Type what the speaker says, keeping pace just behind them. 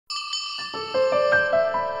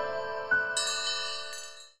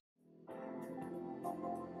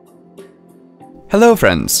Hello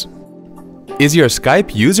friends! Is your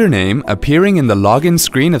Skype username appearing in the login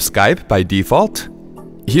screen of Skype by default?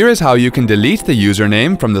 Here is how you can delete the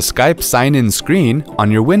username from the Skype sign-in screen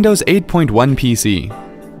on your Windows 8.1 PC.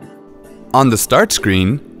 On the Start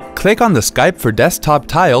screen, click on the Skype for Desktop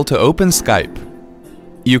tile to open Skype.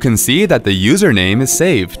 You can see that the username is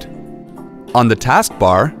saved. On the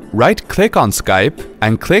taskbar, right-click on Skype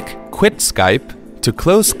and click Quit Skype to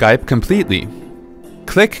close Skype completely.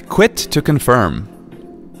 Click Quit to confirm.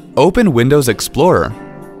 Open Windows Explorer.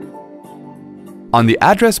 On the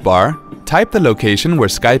address bar, type the location where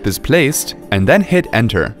Skype is placed and then hit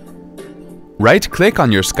Enter. Right-click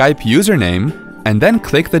on your Skype username and then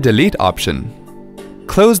click the Delete option.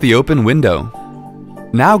 Close the open window.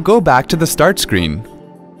 Now go back to the Start screen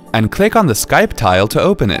and click on the Skype tile to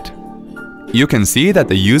open it. You can see that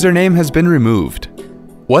the username has been removed.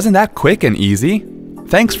 Wasn't that quick and easy?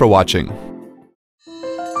 Thanks for watching.